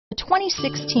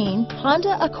2016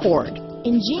 Honda Accord.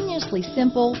 Ingeniously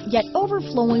simple, yet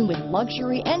overflowing with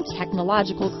luxury and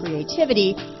technological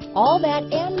creativity, all that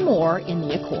and more in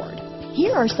the Accord.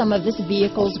 Here are some of this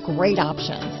vehicle's great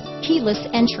options: keyless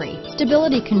entry,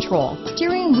 stability control,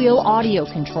 steering wheel audio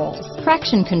controls,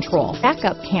 traction control,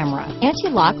 backup camera,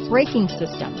 anti-lock braking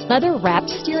system, leather-wrapped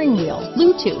steering wheel,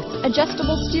 Bluetooth,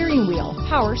 adjustable steering wheel,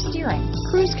 power steering,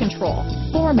 cruise control,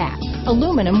 floor mats,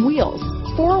 aluminum wheels,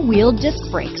 four-wheel disc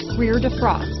brakes, rear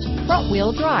defrost,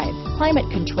 front-wheel drive, climate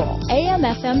control,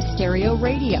 AM/FM stereo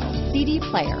radio, CD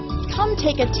player. Come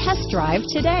take a test drive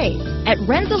today. At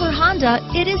Rensselaer Honda,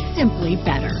 it is simply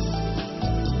better.